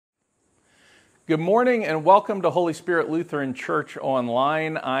Good morning and welcome to Holy Spirit Lutheran Church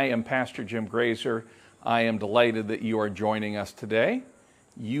Online. I am Pastor Jim Grazer. I am delighted that you are joining us today.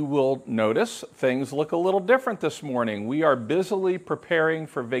 You will notice things look a little different this morning. We are busily preparing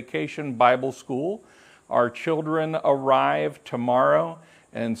for Vacation Bible School. Our children arrive tomorrow,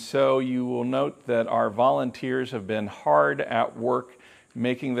 and so you will note that our volunteers have been hard at work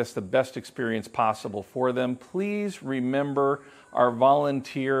making this the best experience possible for them. Please remember our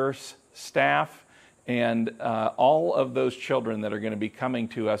volunteers, staff, and all of those children that are going to be coming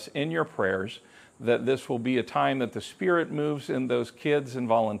to us in your prayers, that this will be a time that the Spirit moves in those kids and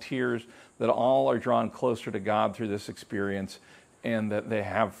volunteers, that all are drawn closer to God through this experience, and that they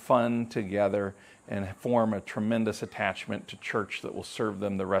have fun together and form a tremendous attachment to church that will serve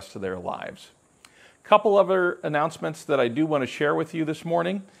them the rest of their lives. A couple other announcements that I do want to share with you this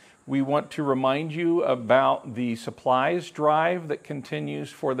morning. We want to remind you about the supplies drive that continues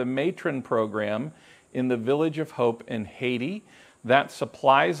for the matron program in the Village of Hope in Haiti. That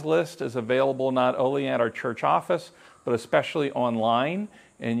supplies list is available not only at our church office, but especially online.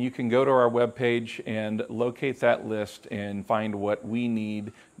 And you can go to our webpage and locate that list and find what we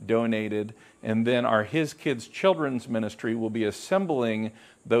need donated. And then our His Kids Children's Ministry will be assembling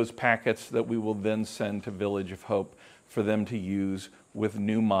those packets that we will then send to Village of Hope for them to use with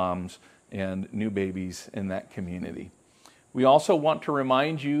new moms and new babies in that community. We also want to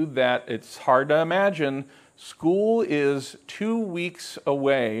remind you that it's hard to imagine school is 2 weeks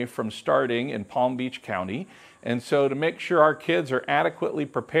away from starting in Palm Beach County. And so to make sure our kids are adequately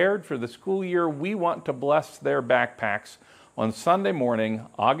prepared for the school year, we want to bless their backpacks on Sunday morning,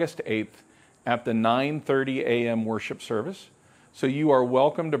 August 8th at the 9:30 a.m. worship service. So you are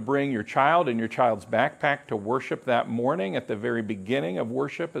welcome to bring your child and your child's backpack to worship that morning. At the very beginning of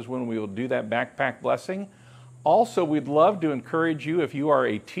worship is when we will do that backpack blessing. Also, we'd love to encourage you, if you are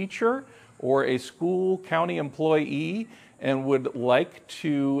a teacher or a school county employee and would like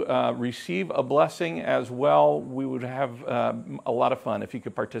to receive a blessing as well, we would have a lot of fun if you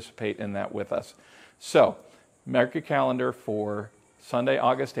could participate in that with us. So, mark your calendar for Sunday,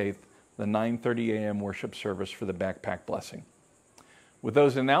 August 8th, the 9:30 a.m. worship service for the backpack blessing. With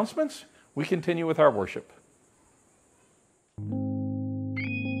those announcements, we continue with our worship.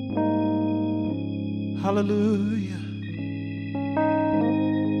 Hallelujah.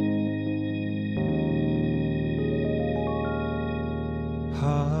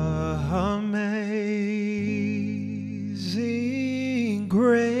 Amazing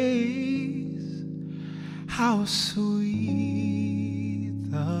grace, how sweet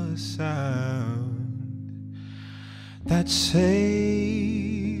the sound that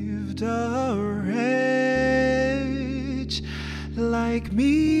saved a wretch like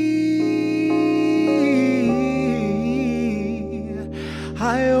me.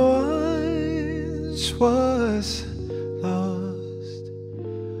 I once was lost,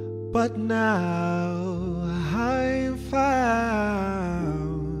 but now I'm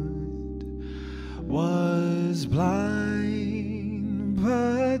found. Was blind,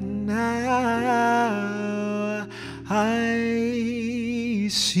 but now I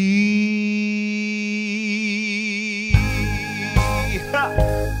see.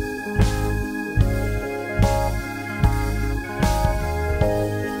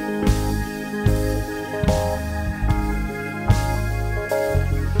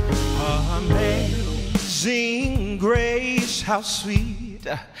 Amazing grace, how sweet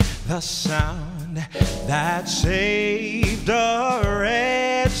the sound that saved a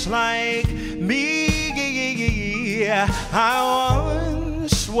wretch like me. I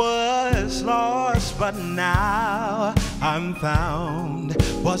once was lost, but now I'm found.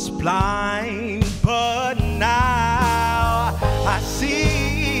 Was blind, but now I see.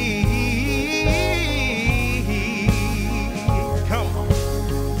 Come on.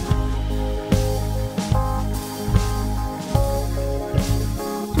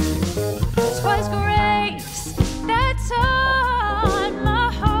 Twas grace that taught my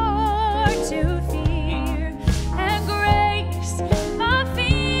heart to fear, and grace my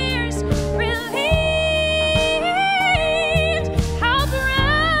fears relieved. How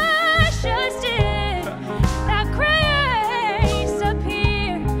precious did that grace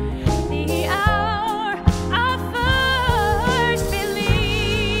appear the hour I first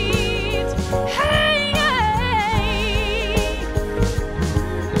believed. Hey,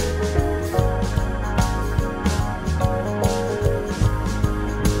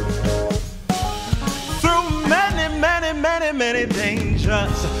 many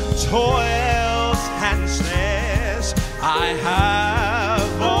dangers, toils, and snares I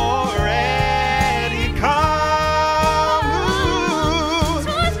have already come.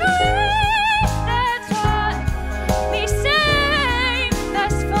 'Twas grace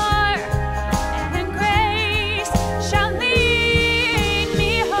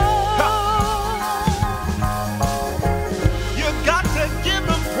give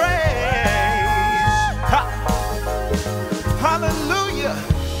him praise. Ha. Hallelujah.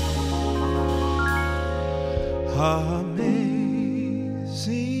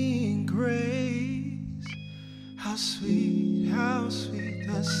 Amazing grace, how sweet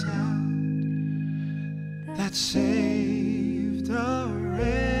the sound that saved a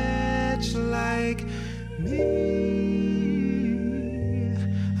wretch like me.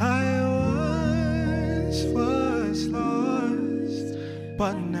 I once was lost,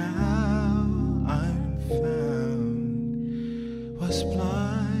 but now I'm found. Was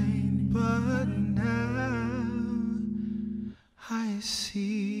blind, but now I see.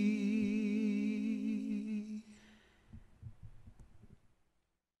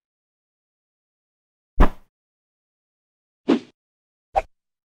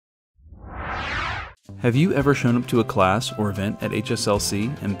 Have you ever shown up to a class or event at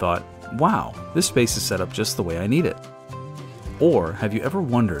HSLC and thought, wow, this space is set up just the way I need it? Or have you ever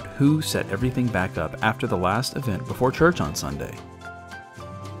wondered who set everything back up after the last event before church on Sunday?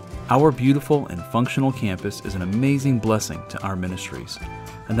 Our beautiful and functional campus is an amazing blessing to our ministries,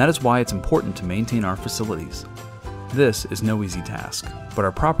 and that is why it's important to maintain our facilities. This is no easy task, but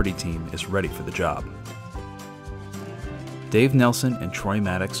our property team is ready for the job. Dave Nelson and Troy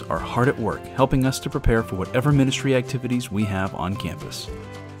Maddox are hard at work helping us to prepare for whatever ministry activities we have on campus.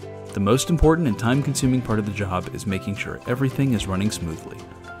 The most important and time-consuming part of the job is making sure everything is running smoothly.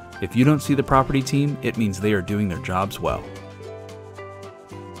 If you don't see the property team, it means they are doing their jobs well.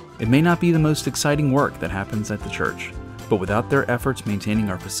 It may not be the most exciting work that happens at the church, but without their efforts maintaining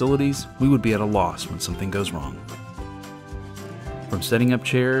our facilities, we would be at a loss when something goes wrong. From setting up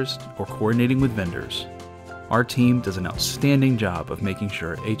chairs or coordinating with vendors, our team does an outstanding job of making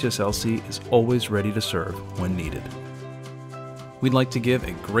sure HSLC is always ready to serve when needed. We'd like to give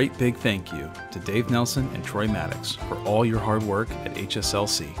a great big thank you to Dave Nelson and Troy Maddox for all your hard work at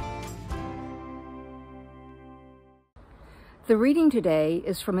HSLC. The reading today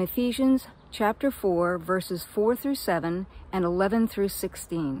is from Ephesians chapter 4, verses 4 through 7 and 11 through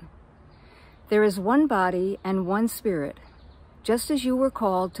 16. There is one body and one Spirit, just as you were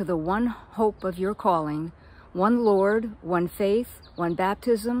called to the one hope of your calling, one Lord, one faith, one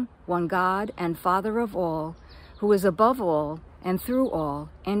baptism, one God and Father of all, who is above all and through all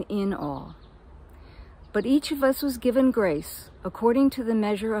and in all. But each of us was given grace according to the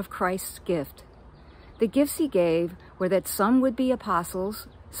measure of Christ's gift. The gifts he gave were that some would be apostles,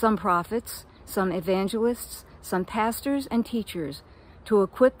 some prophets, some evangelists, some pastors and teachers, to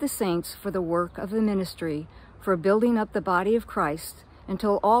equip the saints for the work of the ministry, for building up the body of Christ,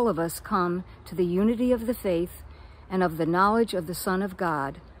 until all of us come to the unity of the faith and of the knowledge of the Son of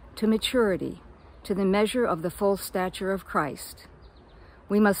God, to maturity, to the measure of the full stature of Christ.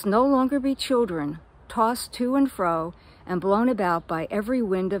 We must no longer be children, tossed to and fro and blown about by every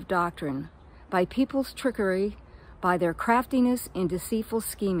wind of doctrine, by people's trickery, by their craftiness in deceitful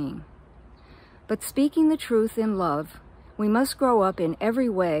scheming. But speaking the truth in love, we must grow up in every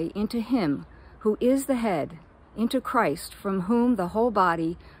way into Him who is the head, into Christ, from whom the whole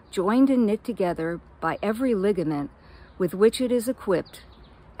body, joined and knit together by every ligament with which it is equipped,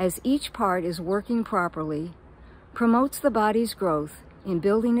 as each part is working properly, promotes the body's growth in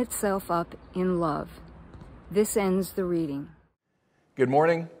building itself up in love. This ends the reading. Good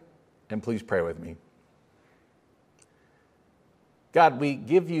morning, and please pray with me. God, we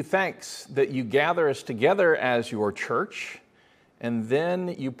give you thanks that you gather us together as your church, and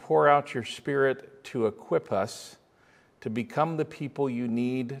then you pour out your Spirit to equip us to become the people you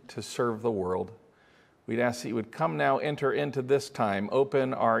need to serve the world. We'd ask that you would come now, enter into this time,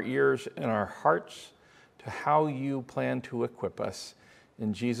 open our ears and our hearts to how you plan to equip us.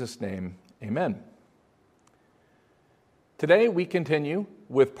 In Jesus' name, amen. Today we continue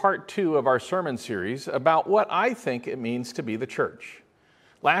with part 2 of our sermon series about what I think it means to be the church.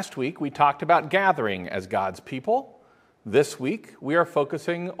 Last week we talked about gathering as God's people. This week, we are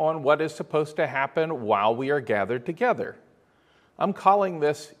focusing on what is supposed to happen while we are gathered together. I'm calling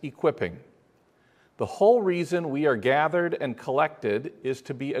this equipping. The whole reason we are gathered and collected is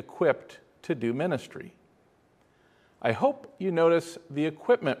to be equipped to do ministry. I hope you notice the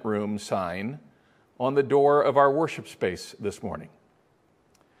equipment room sign on the door of our worship space this morning.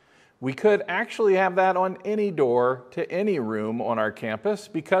 We could actually have that on any door to any room on our campus,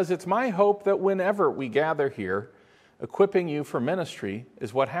 because it's my hope that whenever we gather here, equipping you for ministry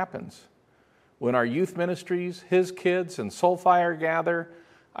is what happens. When our youth ministries, His Kids, and Soulfire gather,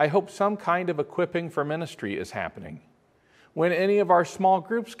 I hope some kind of equipping for ministry is happening. When any of our small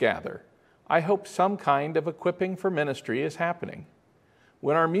groups gather, I hope some kind of equipping for ministry is happening.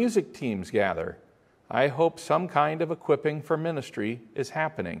 When our music teams gather, I hope some kind of equipping for ministry is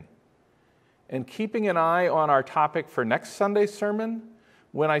happening. And keeping an eye on our topic for next Sunday's sermon,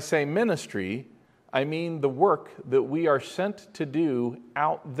 when I say ministry, I mean the work that we are sent to do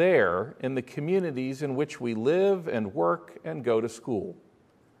out there in the communities in which we live and work and go to school.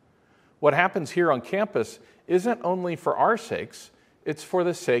 What happens here on campus isn't only for our sakes, it's for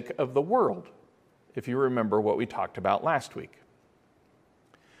the sake of the world, if you remember what we talked about last week.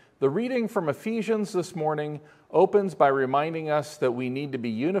 The reading from Ephesians this morning opens by reminding us that we need to be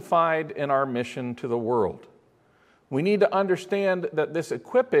unified in our mission to the world. We need to understand that this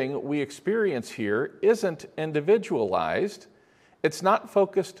equipping we experience here isn't individualized. It's not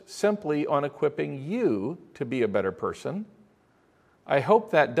focused simply on equipping you to be a better person. I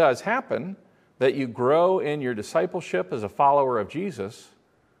hope that does happen, that you grow in your discipleship as a follower of Jesus.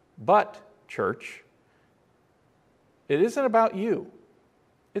 But, church, it isn't about you.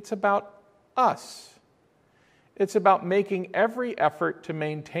 It's about us. It's about making every effort to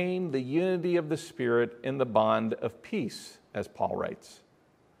maintain the unity of the Spirit in the bond of peace, as Paul writes.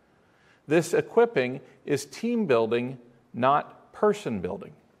 This equipping is team building, not person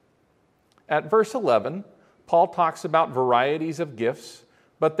building. At verse 11, Paul talks about varieties of gifts,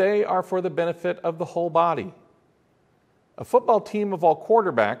 but they are for the benefit of the whole body. A football team of all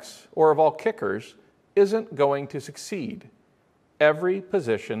quarterbacks or of all kickers isn't going to succeed. Every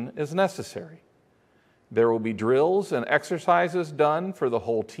position is necessary. There will be drills and exercises done for the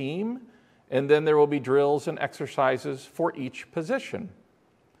whole team, and then there will be drills and exercises for each position.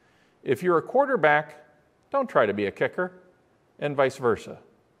 If you're a quarterback, don't try to be a kicker, and vice versa.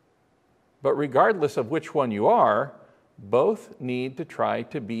 But regardless of which one you are, both need to try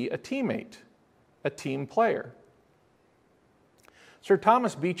to be a teammate, a team player. Sir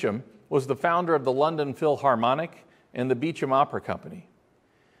Thomas Beecham was the founder of the London Philharmonic and the Beecham Opera Company.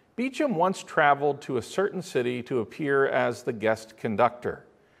 Beecham once traveled to a certain city to appear as the guest conductor,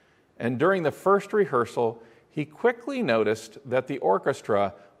 and during the first rehearsal, he quickly noticed that the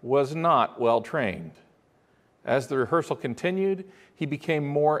orchestra was not well trained. As the rehearsal continued, he became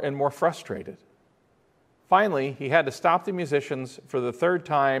more and more frustrated. Finally, he had to stop the musicians for the third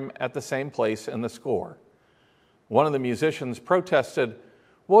time at the same place in the score. One of the musicians protested,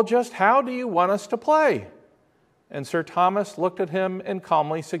 "Well, just how do you want us to play?" And Sir Thomas looked at him and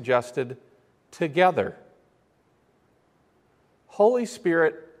calmly suggested, "Together." Holy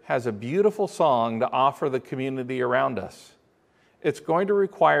Spirit has a beautiful song to offer the community around us. It's going to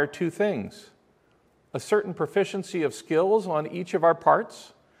require two things: a certain proficiency of skills on each of our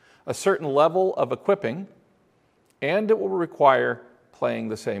parts, a certain level of equipping, and it will require playing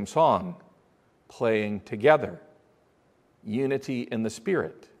the same song, playing together, unity in the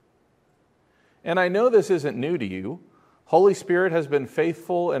Spirit. And I know this isn't new to you. Holy Spirit has been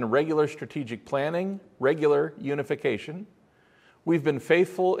faithful in regular strategic planning, regular unification. We've been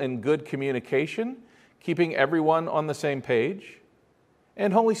faithful in good communication, keeping everyone on the same page.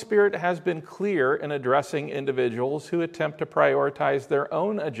 And Holy Spirit has been clear in addressing individuals who attempt to prioritize their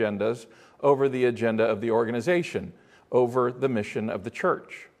own agendas over the agenda of the organization, over the mission of the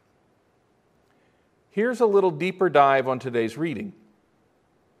church. Here's a little deeper dive on today's reading.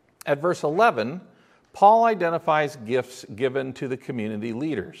 At verse 11, Paul identifies gifts given to the community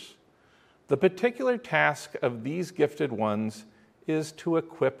leaders. The particular task of these gifted ones is to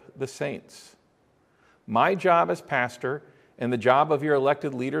equip the saints. My job as pastor, and the job of your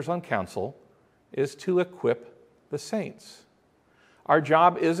elected leaders on council, is to equip the saints. Our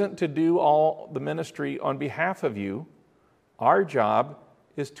job isn't to do all the ministry on behalf of you. Our job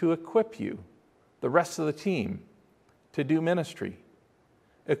is to equip you, the rest of the team, to do ministry.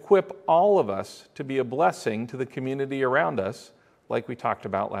 Equip all of us to be a blessing to the community around us, like we talked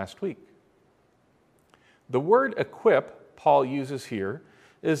about last week. The word equip Paul uses here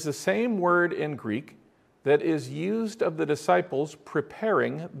is the same word in Greek that is used of the disciples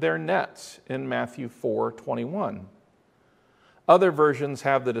preparing their nets in Matthew 4:21. Other versions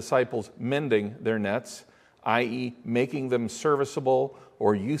have the disciples mending their nets, i.e., making them serviceable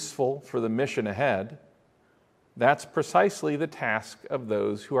or useful for the mission ahead. That's precisely the task of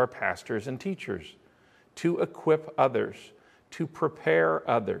those who are pastors and teachers, to equip others, to prepare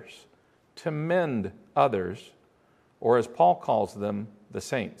others, to mend others, or as Paul calls them, the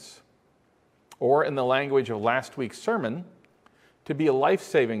saints. Or in the language of last week's sermon, to be a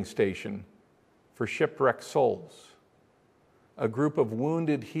life-saving station for shipwrecked souls, a group of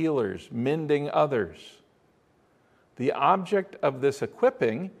wounded healers mending others. The object of this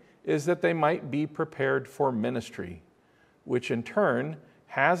equipping is that they might be prepared for ministry, which in turn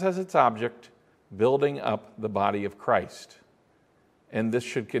has as its object building up the body of Christ. And this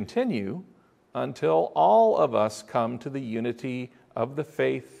should continue until all of us come to the unity of the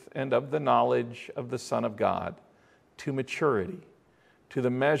faith and of the knowledge of the Son of God, to maturity, to the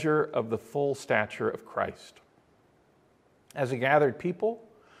measure of the full stature of Christ. As a gathered people,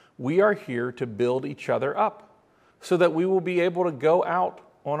 we are here to build each other up so that we will be able to go out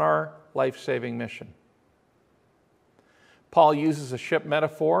on our life-saving mission. Paul uses a ship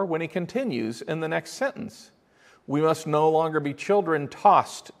metaphor when he continues in the next sentence. We must no longer be children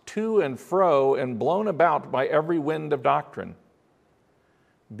tossed to and fro and blown about by every wind of doctrine.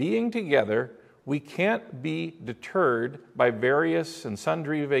 Being together, we can't be deterred by various and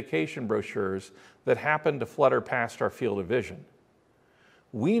sundry vacation brochures that happen to flutter past our field of vision.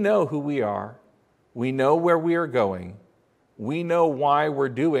 We know who we are. We know where we are going. We know why we're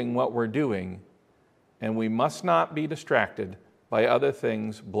doing what we're doing. And we must not be distracted by other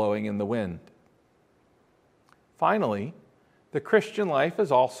things blowing in the wind. Finally, the Christian life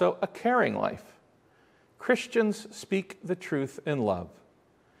is also a caring life. Christians speak the truth in love.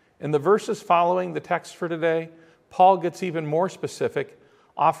 In the verses following the text for today, Paul gets even more specific,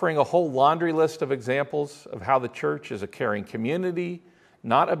 offering a whole laundry list of examples of how the church is a caring community,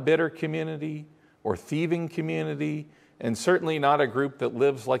 not a bitter community or thieving community, and certainly not a group that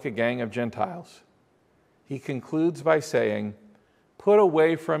lives like a gang of Gentiles. He concludes by saying, "Put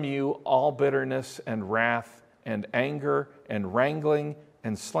away from you all bitterness and wrath and anger and wrangling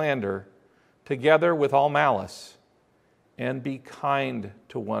and slander, together with all malice, and be kind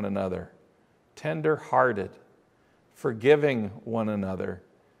to one another, tender-hearted, forgiving one another,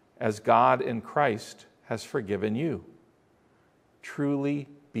 as God in Christ has forgiven you." Truly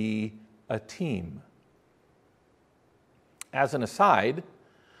be a team. As an aside,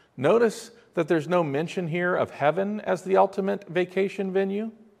 notice that there's no mention here of heaven as the ultimate vacation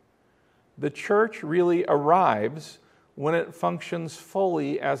venue. The church really arrives when it functions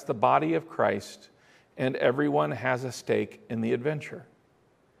fully as the body of Christ and everyone has a stake in the adventure.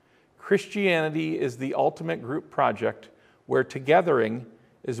 Christianity is the ultimate group project where togethering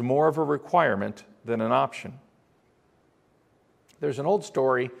is more of a requirement than an option. There's an old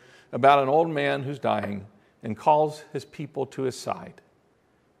story about an old man who's dying and calls his people to his side.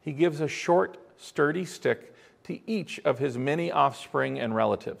 He gives a short, sturdy stick to each of his many offspring and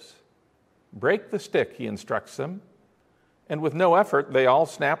relatives. Break the stick, he instructs them, and with no effort, they all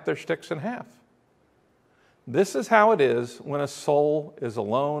snap their sticks in half. This is how it is when a soul is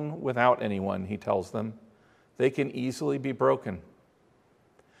alone without anyone, he tells them. They can easily be broken.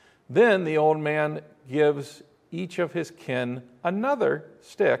 Then the old man gives each of his kin another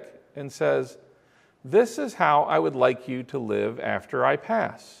stick and says, "This is how I would like you to live after I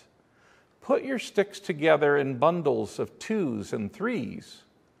pass. Put your sticks together in bundles of 2s and 3s.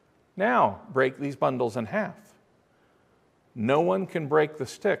 Now break these bundles in half." No one can break the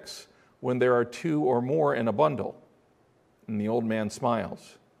sticks when there are 2 or more in a bundle. And the old man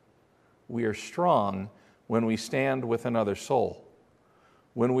smiles. We are strong when we stand with another soul.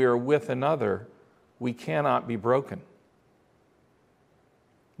 When we are with another, we cannot be broken.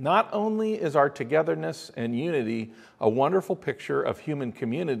 Not only is our togetherness and unity a wonderful picture of human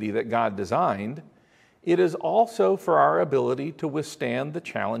community that God designed, it is also for our ability to withstand the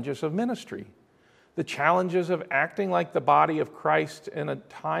challenges of ministry, the challenges of acting like the body of Christ in a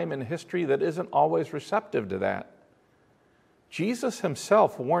time in history that isn't always receptive to that. Jesus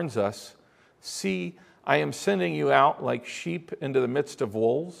himself warns us, "See, I am sending you out like sheep into the midst of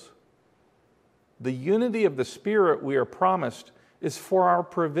wolves." The unity of the Spirit we are promised is for our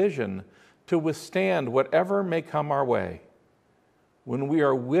provision to withstand whatever may come our way. When we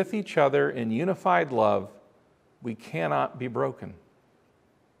are with each other in unified love, we cannot be broken.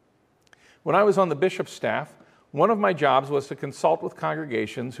 When I was on the bishop's staff, one of my jobs was to consult with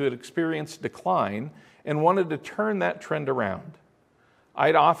congregations who had experienced decline and wanted to turn that trend around.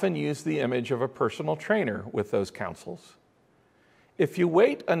 I'd often use the image of a personal trainer with those counsels. If you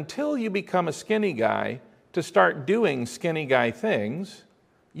wait until you become a skinny guy to start doing skinny guy things,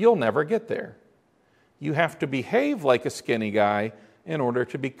 you'll never get there. You have to behave like a skinny guy in order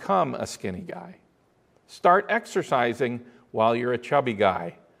to become a skinny guy. Start exercising while you're a chubby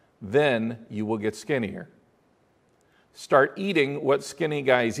guy. Then you will get skinnier. Start eating what skinny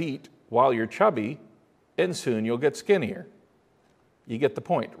guys eat while you're chubby, and soon you'll get skinnier. You get the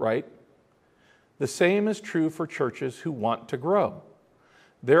point, right? The same is true for churches who want to grow.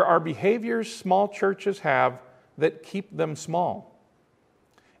 There are behaviors small churches have that keep them small.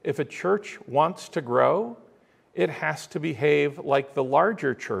 If a church wants to grow, it has to behave like the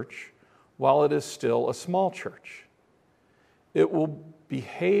larger church while it is still a small church. It will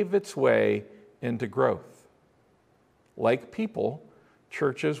behave its way into growth. Like people,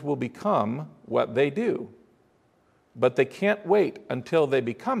 churches will become what they do. But they can't wait until they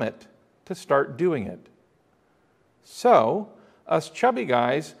become it to start doing it. So, us chubby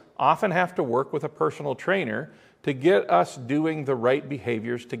guys often have to work with a personal trainer to get us doing the right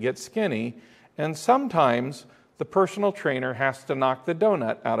behaviors to get skinny, and sometimes the personal trainer has to knock the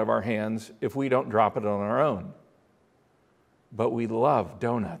donut out of our hands if we don't drop it on our own. But we love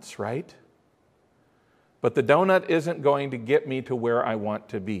donuts, right? But the donut isn't going to get me to where I want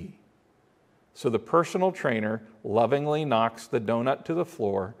to be. So the personal trainer lovingly knocks the donut to the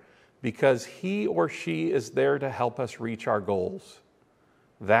floor because he or she is there to help us reach our goals.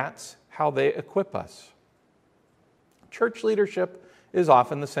 That's how they equip us. Church leadership is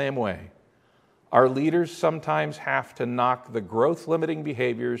often the same way. Our leaders sometimes have to knock the growth-limiting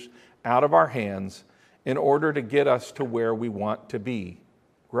behaviors out of our hands in order to get us to where we want to be,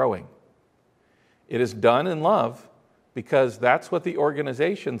 growing. It is done in love because that's what the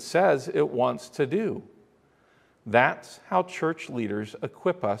organization says it wants to do. That's how church leaders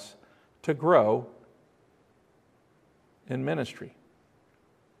equip us to grow in ministry.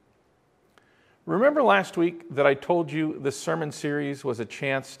 Remember last week that I told you this sermon series was a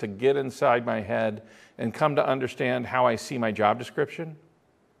chance to get inside my head and come to understand how I see my job description?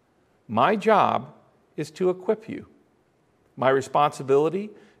 My job is to equip you. My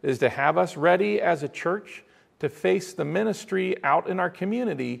responsibility is to have us ready as a church to face the ministry out in our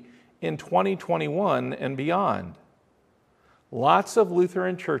community in 2021 and beyond. Lots of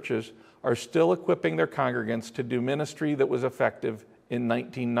Lutheran churches are still equipping their congregants to do ministry that was effective in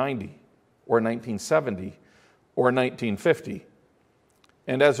 1990 or 1970 or 1950.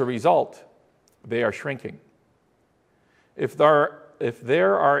 And as a result, they are shrinking. If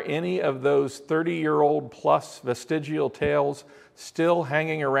there are any of those 30-year-old plus vestigial tales still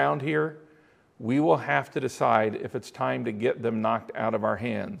hanging around here, we will have to decide if it's time to get them knocked out of our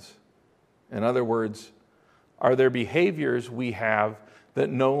hands. In other words, are there behaviors we have that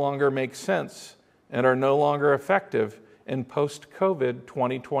no longer make sense and are no longer effective in post-COVID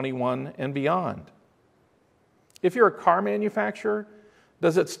 2021 and beyond? If you're a car manufacturer,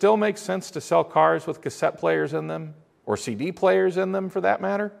 does it still make sense to sell cars with cassette players in them, or CD players in them for that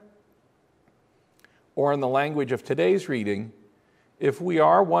matter? Or in the language of today's reading, if we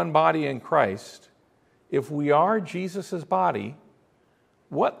are one body in Christ, if we are Jesus' body,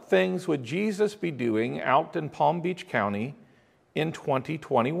 what things would Jesus be doing out in Palm Beach County in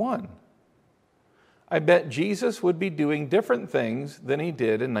 2021? I bet Jesus would be doing different things than he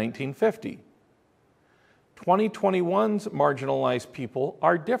did in 1950. 2021's marginalized people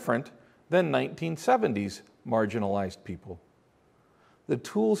are different than 1970's marginalized people. The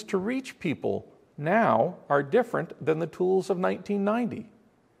tools to reach people now are different than the tools of 1990.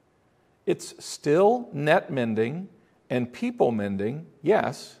 It's still net mending and people mending,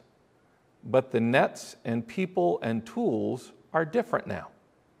 yes, but the nets and people and tools are different now.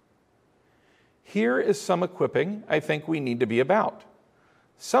 Here is some equipping I think we need to be about.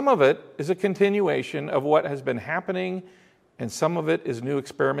 Some of it is a continuation of what has been happening, and some of it is new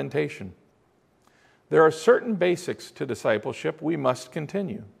experimentation. There are certain basics to discipleship we must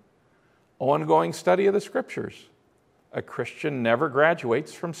continue. Ongoing study of the Scriptures. A Christian never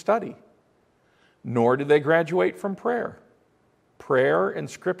graduates from study, nor do they graduate from prayer. Prayer and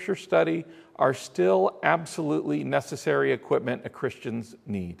Scripture study are still absolutely necessary equipment a Christians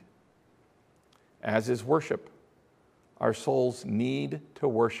need. As is worship. Our souls need to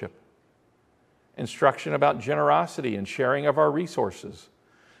worship. Instruction about generosity and sharing of our resources.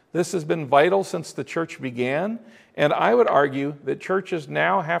 This has been vital since the church began, and I would argue that churches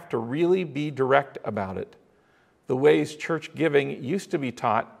now have to really be direct about it. The ways church giving used to be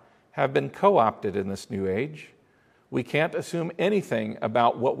taught have been co-opted in this new age. We can't assume anything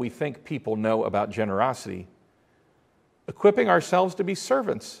about what we think people know about generosity. Equipping ourselves to be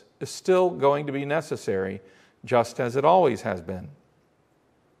servants is still going to be necessary, just as it always has been.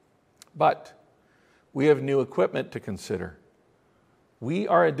 But we have new equipment to consider. We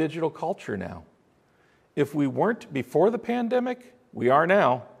are a digital culture now. If we weren't before the pandemic, we are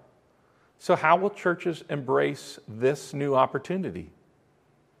now. So how will churches embrace this new opportunity?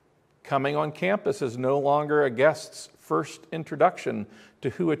 Coming on campus is no longer a guest's first introduction to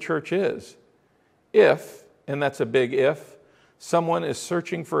who a church is. If, and that's a big if, someone is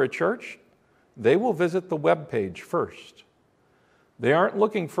searching for a church, they will visit the webpage first. They aren't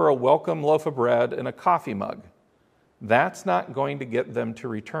looking for a welcome loaf of bread and a coffee mug. That's not going to get them to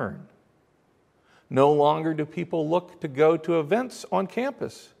return. No longer do people look to go to events on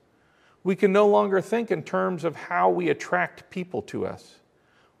campus. We can no longer think in terms of how we attract people to us.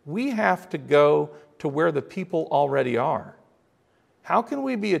 We have to go to where the people already are. How can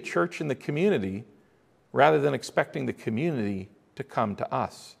we be a church in the community rather than expecting the community to come to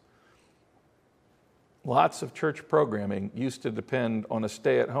us? Lots of church programming used to depend on a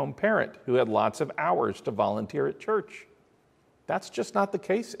stay-at-home parent who had lots of hours to volunteer at church. That's just not the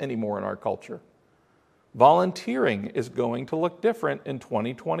case anymore in our culture. Volunteering is going to look different in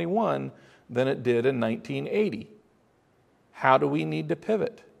 2021 than it did in 1980. How do we need to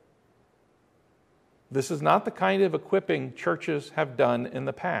pivot? This is not the kind of equipping churches have done in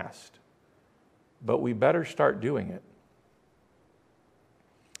the past, but we better start doing it.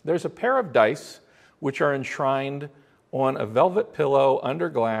 There's a pair of dice which are enshrined on a velvet pillow under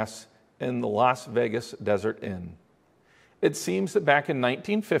glass in the Las Vegas Desert Inn. It seems that back in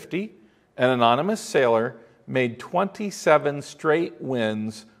 1950, an anonymous sailor made 27 straight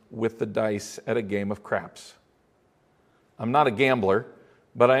wins with the dice at a game of craps. I'm not a gambler,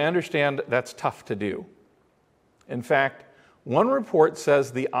 but I understand that's tough to do. In fact, one report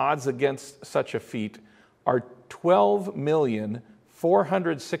says the odds against such a feat are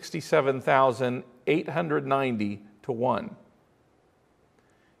 12,467,890 to 1.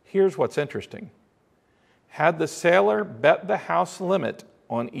 Here's what's interesting. Had the sailor bet the house limit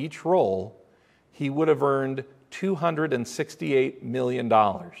on each roll, he would have earned $268 million.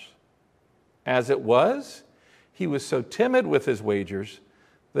 As it was, he was so timid with his wagers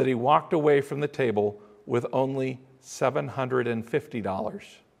that he walked away from the table with only $750.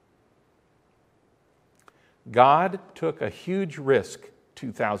 God took a huge risk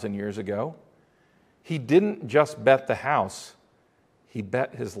 2,000 years ago. He didn't just bet the house, he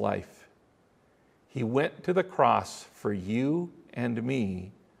bet his life. He went to the cross for you and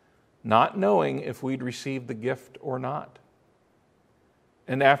me, not knowing if we'd receive the gift or not.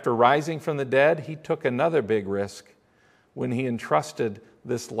 And after rising from the dead, he took another big risk when he entrusted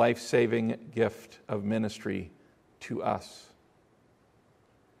this life-saving gift of ministry to us.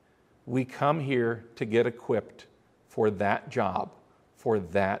 We come here to get equipped for that job, for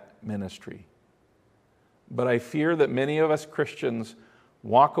that ministry. But I fear that many of us Christians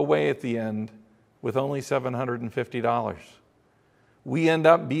walk away at the end with only $750. We end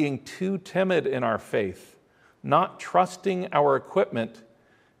up being too timid in our faith, not trusting our equipment,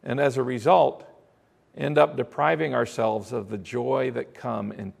 and as a result, end up depriving ourselves of the joy that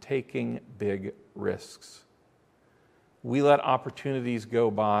come in taking big risks. We let opportunities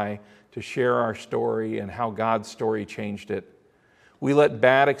go by to share our story and how God's story changed it. We let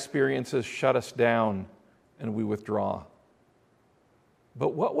bad experiences shut us down and we withdraw.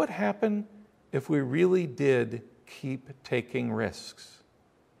 But what would happen if we really did keep taking risks?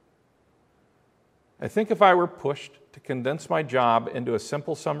 I think if I were pushed to condense my job into a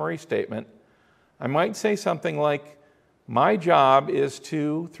simple summary statement, I might say something like, my job is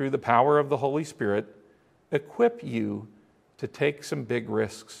to, through the power of the Holy Spirit, equip you to take some big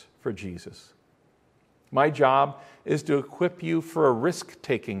risks for Jesus. My job is to equip you for a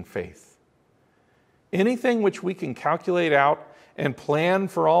risk-taking faith. Anything which we can calculate out and plan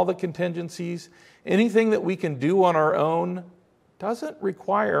for all the contingencies, anything that we can do on our own, doesn't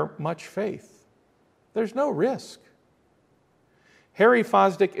require much faith. There's no risk. Harry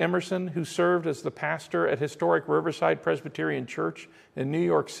Fosdick Emerson, who served as the pastor at historic Riverside Presbyterian Church in New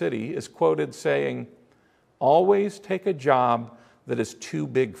York City, is quoted saying, "Always take a job that is too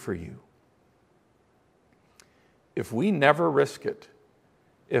big for you." If we never risk it,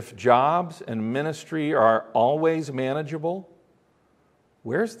 if jobs and ministry are always manageable,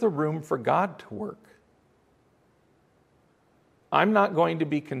 where's the room for God to work? I'm not going to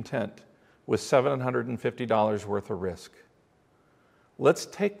be content with $750 worth of risk. Let's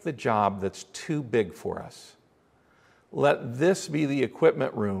take the job that's too big for us. Let this be the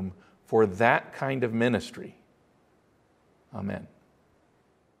equipment room for that kind of ministry. Amen.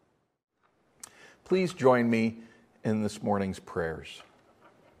 Please join me in this morning's prayers.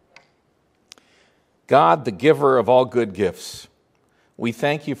 God, the giver of all good gifts, we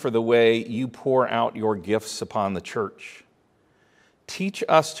thank you for the way you pour out your gifts upon the church. Teach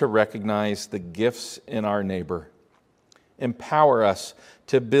us to recognize the gifts in our neighbor. Empower us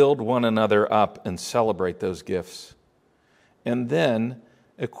to build one another up and celebrate those gifts. And then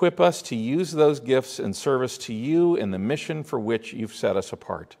equip us to use those gifts in service to you in the mission for which you've set us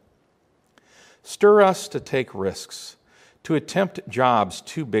apart. Stir us to take risks, to attempt jobs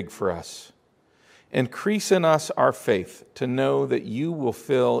too big for us. Increase in us our faith to know that you will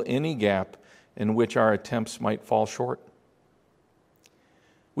fill any gap in which our attempts might fall short.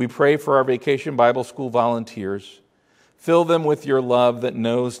 We pray for our Vacation Bible School volunteers. Fill them with your love that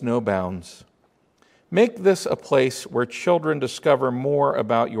knows no bounds. Make this a place where children discover more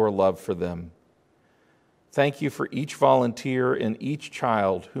about your love for them. Thank you for each volunteer and each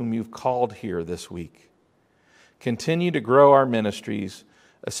child whom you've called here this week. Continue to grow our ministries,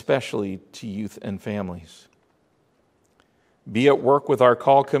 especially to youth and families. Be at work with our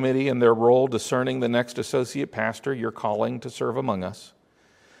call committee and their role discerning the next associate pastor you're calling to serve among us.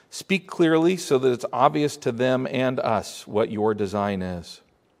 Speak clearly so that it's obvious to them and us what your design is.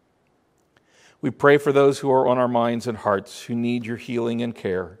 We pray for those who are on our minds and hearts who need your healing and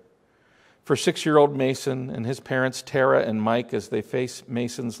care. For 6-year-old Mason and his parents Tara and Mike as they face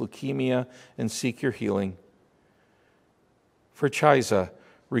Mason's leukemia and seek your healing. For Chiza,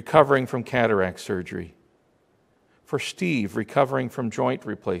 recovering from cataract surgery. For Steve, recovering from joint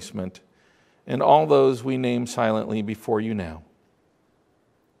replacement. And all those we name silently before you now.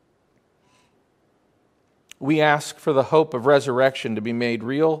 We ask for the hope of resurrection to be made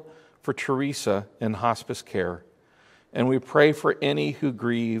real for Teresa in hospice care. And we pray for any who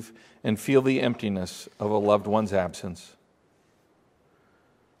grieve and feel the emptiness of a loved one's absence.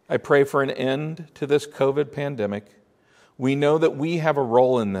 I pray for an end to this COVID pandemic. We know that we have a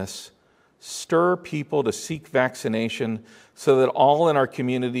role in this. Stir people to seek vaccination so that all in our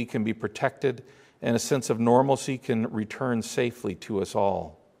community can be protected and a sense of normalcy can return safely to us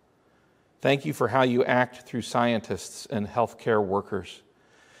all. Thank you for how you act through scientists and healthcare workers.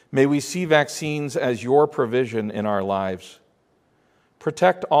 May we see vaccines as your provision in our lives.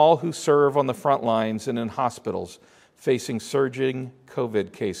 Protect all who serve on the front lines and in hospitals facing surging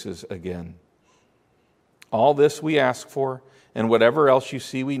COVID cases again. All this we ask for, and whatever else you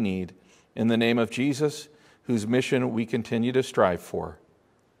see we need, in the name of Jesus, whose mission we continue to strive for.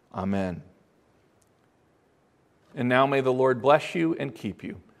 Amen. And now may the Lord bless you and keep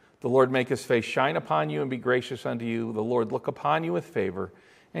you. The Lord make his face shine upon you and be gracious unto you. The Lord look upon you with favor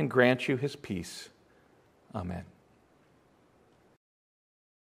and grant you his peace. Amen.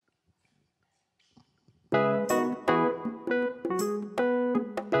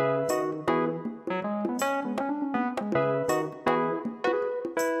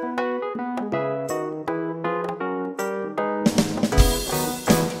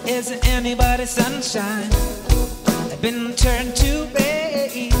 Isn't anybody's sunshine been turned to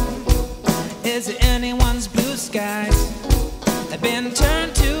rain? Is it anyone's blue skies been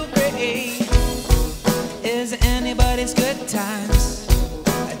turned to gray? Is it anybody's good times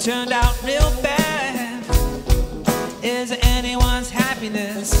turned out real bad? Is it anyone's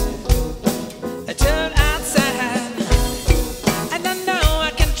happiness turned out sad? I don't know,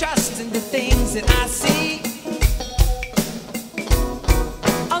 I can trust in the things that I see.